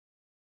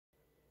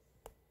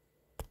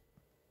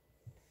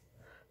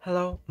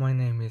Hello, my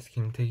name is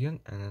Kim Taehyun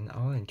and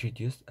I will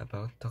introduce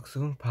about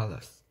덕수궁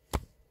Palace.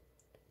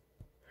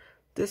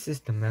 This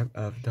is the map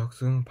of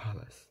덕수궁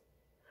Palace.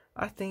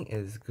 I think it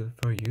is good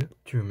for you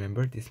to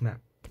remember this map.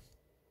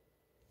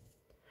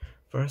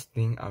 First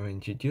thing I will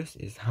introduce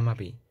is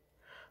Hammabi.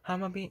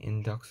 Hammabi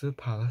in 덕수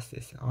Palace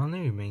is the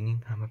only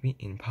remaining Hammabi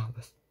in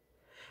Palace,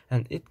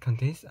 and it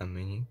contains a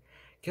meaning: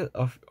 get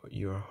off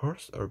your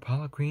horse or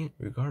palanquin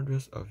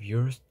regardless of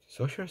your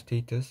social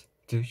status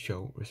to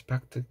show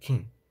respect to the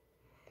king.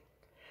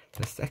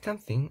 The second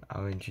thing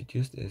I will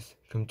introduce is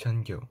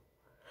Gyeongbokgung.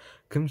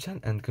 Gyeongbokgung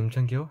and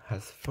Gyeongbokgung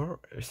has four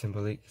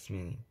symbolic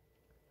meanings.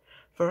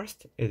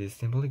 First, it is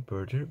symbolic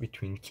border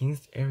between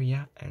king's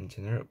area and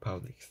general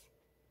publics.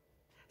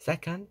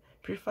 Second,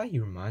 purify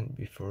your mind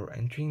before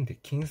entering the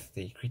king's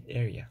sacred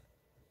area.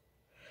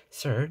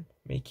 Third,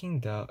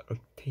 making the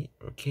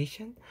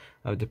location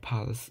of the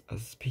palace a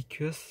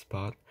conspicuous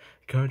spot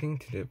according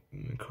to the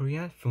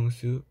Korean feng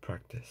shui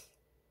practice.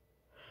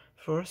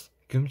 Fourth,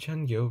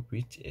 Gyeongbokgung,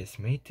 which is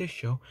made to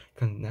show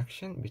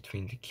connection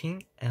between the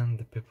king and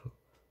the people.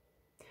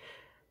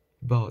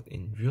 But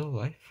in real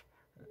life,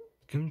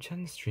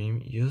 Gyeongbokgung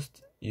stream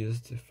used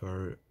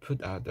for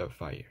put out the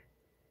fire.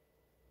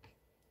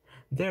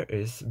 There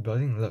is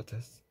budding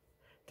lotus.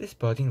 This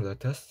budding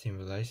lotus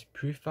symbolizes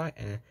purify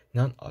and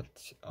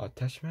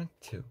non-attachment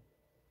too.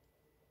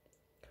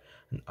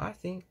 And I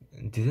think,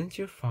 didn't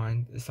you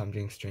find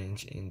something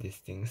strange in these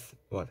things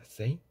what I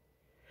say?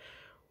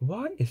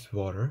 Why is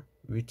water,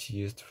 which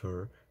used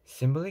for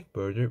symbolic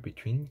border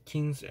between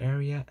king's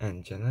area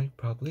and general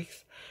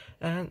publics,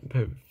 and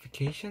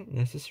purification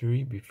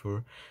necessary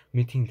before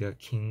meeting the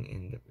king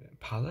in the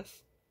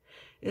palace?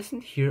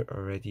 Isn't here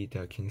already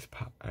the king's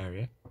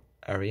area?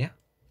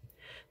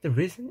 The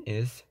reason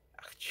is,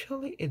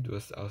 actually it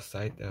was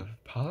outside of the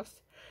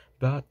palace,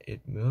 but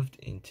it moved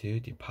into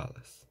the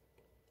palace.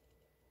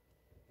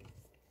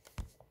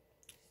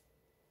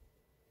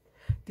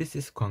 This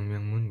is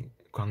Gwangbyeongmun.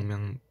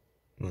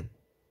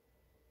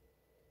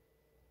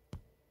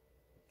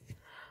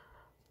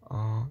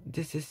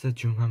 This is the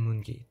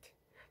Junghamun Gate.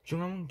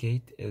 Junghamun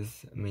Gate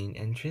is main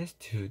entrance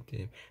to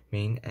the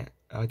main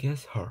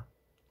audience hall,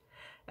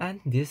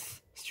 and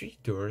these three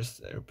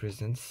doors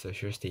represent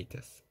social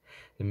status.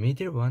 The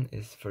middle one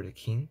is for the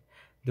king,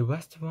 the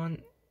west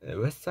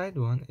side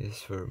one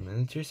is for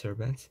military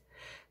servants,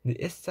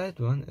 the east side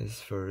one is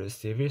for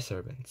civil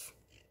servants.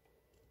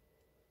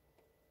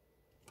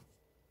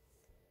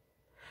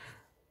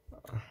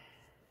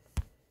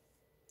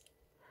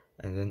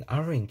 And then I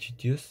will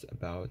introduce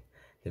about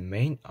the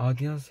main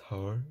audience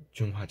hall,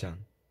 Junghwajeon.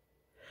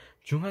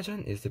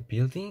 Junghwajeon is a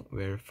building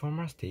where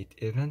formal state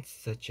events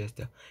such as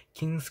the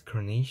king's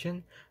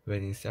coronation,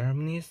 wedding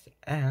ceremonies,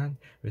 and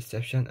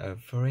reception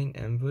of foreign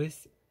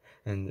envoys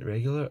and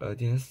regular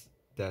audience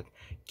that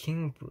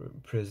king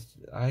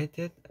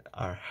presided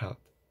are held.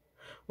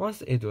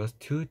 Once it was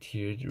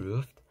two-tiered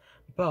roofed,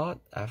 but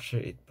after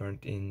it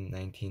burned in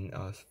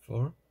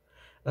 1904,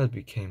 it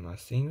became a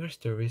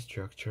single-story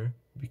structure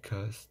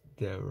because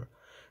there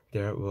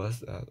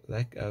was a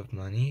lack of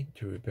money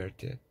to repair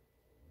it.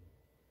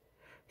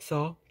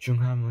 So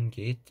Junghamun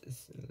Gate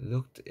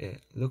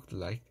looked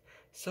like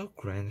so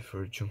grand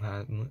for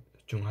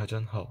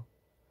Junghwajeon Hall.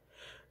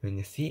 When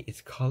you see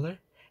its color,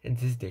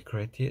 it is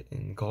decorated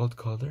in gold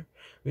color,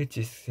 which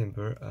is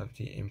symbol of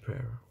the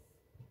emperor.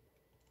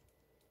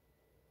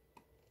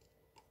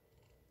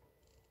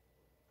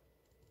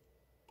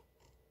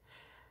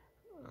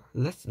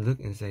 Let's look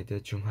inside the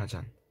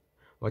Junghwajeon.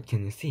 What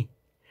can you see?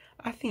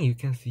 I think you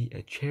can see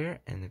a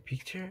chair and a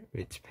picture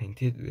which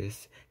painted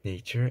with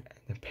nature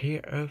and a pair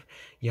of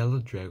yellow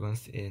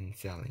dragons in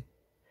ceiling.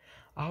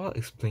 I will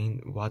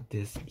explain what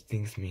these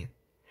things mean.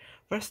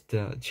 First,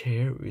 the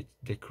chair which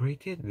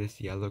decorated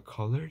with yellow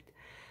colored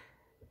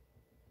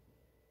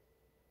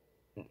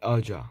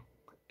Oja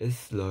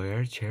is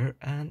lower chair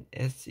and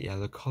its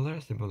yellow color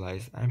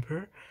symbolizes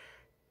emperor.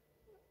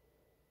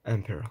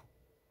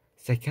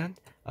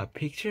 Second, a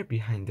picture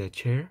behind the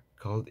chair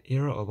called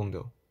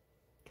일요일에,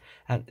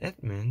 and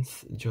it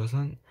means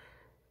Joseon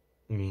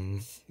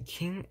means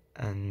king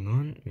and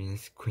moon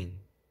means queen.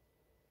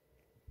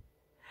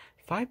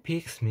 5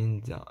 peaks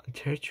mean the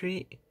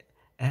territory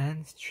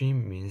and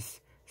stream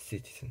means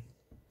citizen.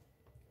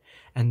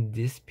 And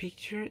this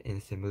picture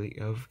is symbolic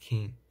of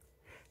king.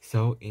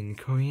 So in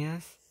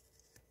Koreans,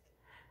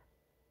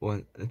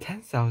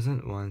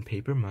 10,000 won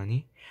paper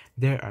money,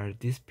 there are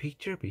this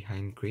picture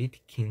behind great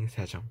King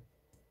Sejong.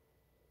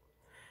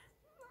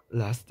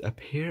 Last, a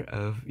pair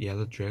of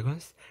yellow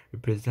dragons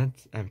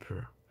represents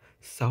emperor.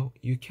 So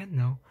you can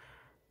know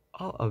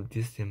all of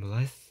these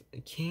symbolize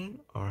king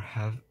or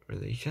have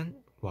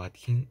relation with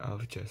king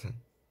of Joseon.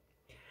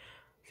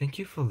 Thank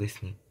you for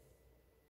listening.